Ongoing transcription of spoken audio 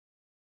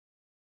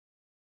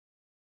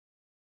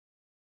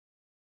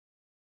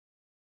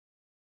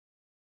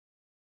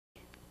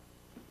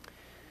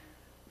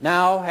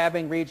Now,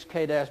 having reached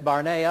Kadesh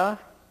Barnea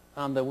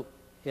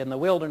in the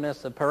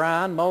wilderness of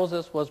Paran,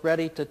 Moses was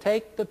ready to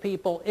take the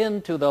people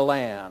into the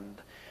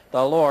land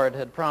the Lord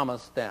had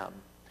promised them.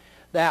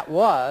 That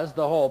was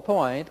the whole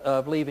point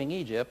of leaving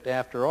Egypt,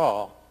 after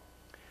all.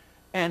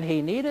 And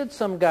he needed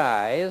some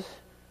guys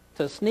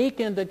to sneak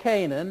into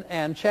Canaan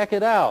and check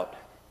it out.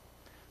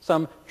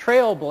 Some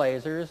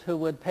trailblazers who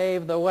would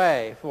pave the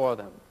way for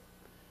them.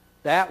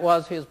 That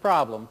was his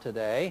problem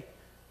today.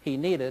 He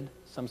needed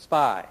some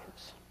spies.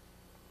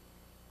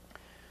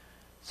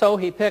 So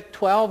he picked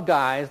 12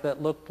 guys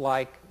that looked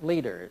like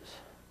leaders,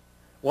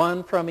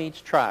 one from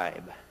each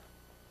tribe.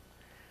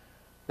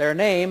 Their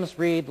names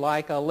read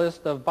like a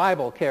list of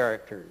Bible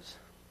characters.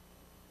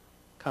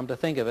 Come to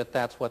think of it,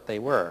 that's what they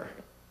were.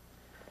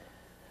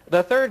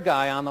 The third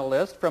guy on the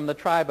list from the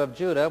tribe of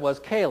Judah was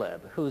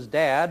Caleb, whose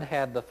dad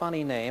had the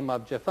funny name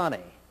of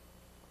Jephunneh.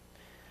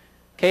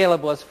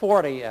 Caleb was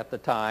 40 at the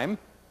time,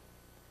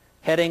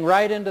 heading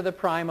right into the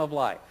prime of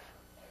life.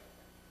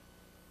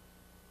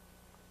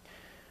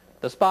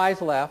 The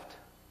spies left,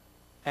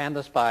 and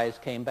the spies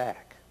came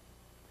back.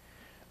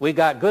 We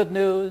got good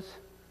news,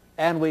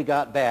 and we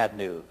got bad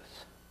news.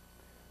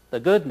 The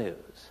good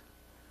news: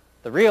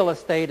 the real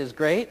estate is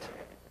great,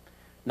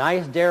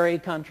 nice dairy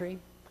country,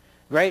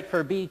 great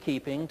for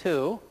beekeeping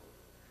too,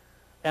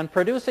 and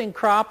producing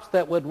crops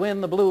that would win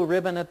the blue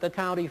ribbon at the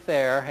county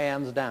fair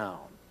hands down.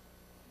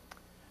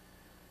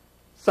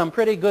 Some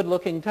pretty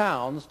good-looking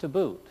towns to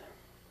boot.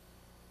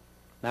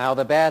 Now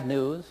the bad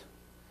news: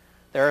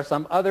 there are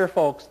some other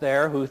folks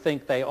there who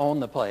think they own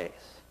the place.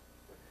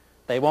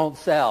 They won't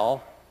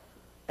sell,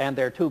 and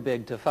they're too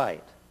big to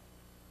fight.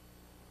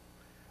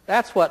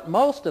 That's what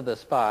most of the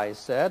spies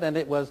said, and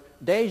it was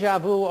deja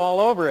vu all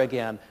over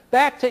again.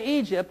 Back to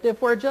Egypt.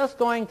 If we're just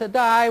going to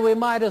die, we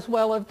might as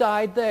well have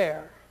died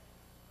there.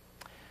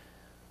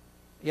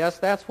 Yes,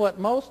 that's what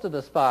most of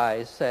the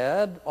spies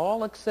said,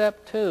 all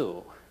except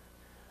two.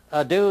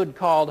 A dude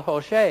called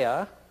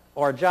Hoshea,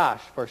 or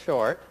Josh for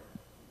short,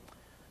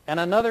 and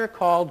another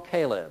called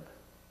Caleb.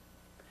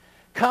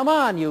 Come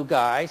on, you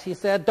guys, he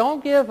said,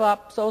 don't give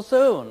up so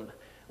soon.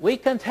 We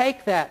can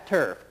take that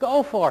turf.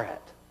 Go for it.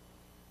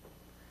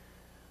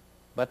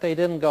 But they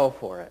didn't go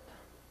for it.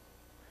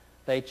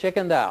 They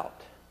chickened out.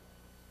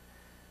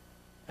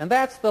 And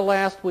that's the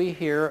last we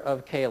hear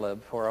of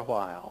Caleb for a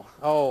while.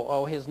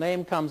 His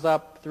name comes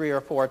up 3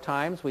 or 4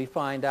 times. We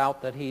find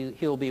out that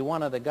he'll be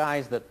one of the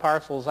guys that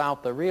parcels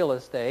out the real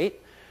estate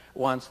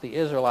once the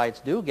Israelites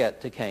do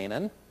get to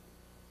Canaan.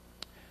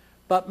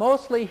 But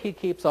mostly he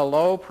keeps a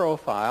low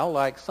profile,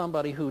 like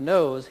somebody who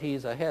knows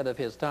he's ahead of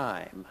his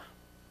time.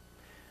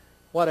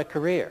 What a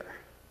career,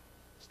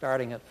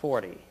 starting at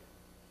 40.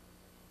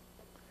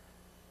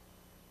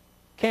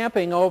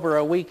 Camping over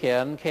a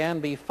weekend can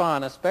be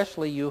fun,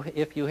 especially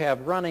if you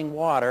have running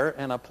water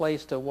and a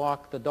place to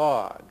walk the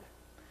dog.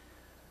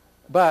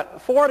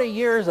 But 40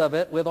 years of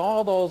it with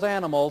all those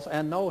animals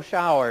and no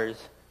showers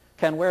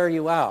can wear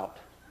you out.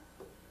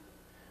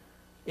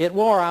 It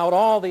wore out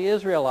all the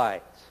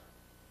Israelites.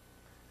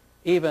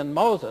 Even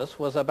Moses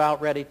was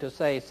about ready to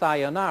say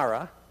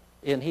sayonara,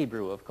 in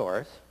Hebrew of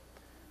course,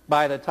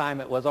 by the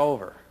time it was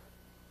over.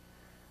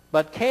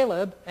 But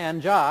Caleb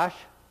and Josh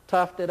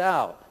toughed it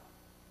out.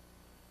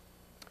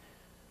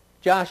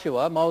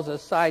 Joshua,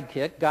 Moses'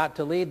 sidekick, got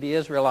to lead the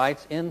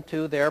Israelites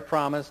into their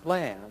promised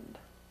land.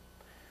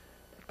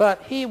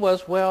 But he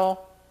was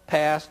well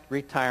past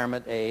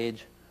retirement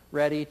age,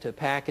 ready to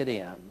pack it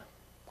in.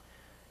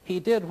 He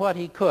did what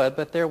he could,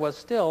 but there was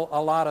still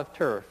a lot of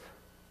turf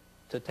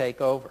to take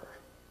over.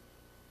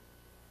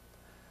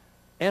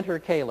 Enter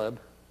Caleb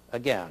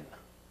again.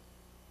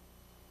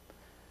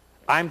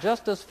 I'm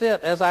just as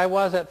fit as I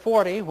was at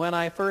 40 when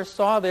I first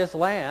saw this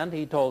land,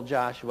 he told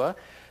Joshua.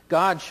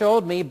 God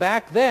showed me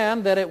back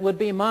then that it would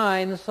be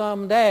mine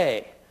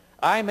someday.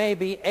 I may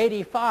be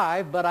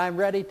 85, but I'm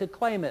ready to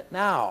claim it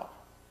now.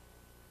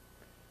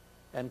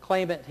 And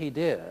claim it he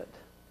did,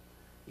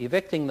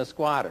 evicting the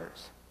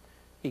squatters.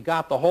 He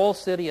got the whole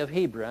city of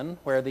Hebron,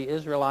 where the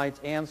Israelites'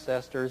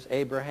 ancestors,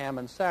 Abraham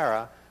and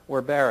Sarah,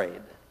 were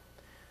buried.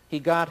 He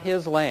got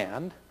his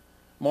land,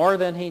 more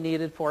than he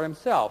needed for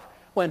himself.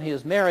 When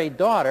his married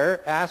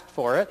daughter asked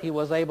for it, he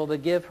was able to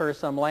give her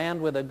some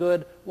land with a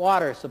good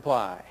water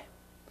supply.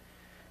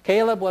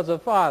 Caleb was a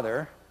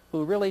father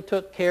who really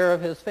took care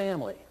of his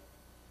family.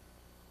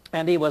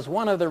 And he was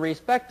one of the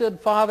respected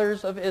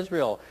fathers of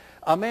Israel,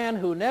 a man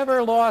who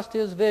never lost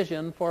his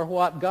vision for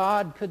what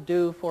God could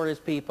do for his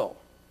people.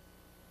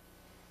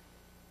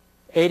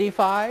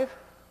 85?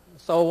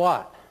 So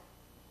what?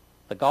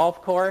 The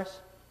golf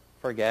course?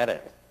 Forget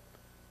it.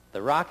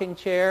 The rocking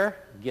chair?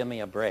 Give me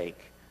a break.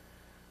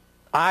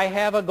 I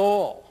have a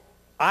goal.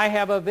 I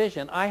have a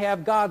vision. I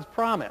have God's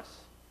promise.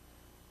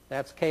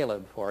 That's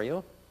Caleb for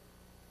you.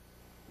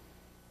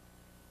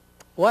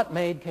 What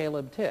made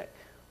Caleb tick?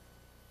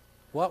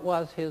 What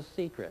was his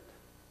secret?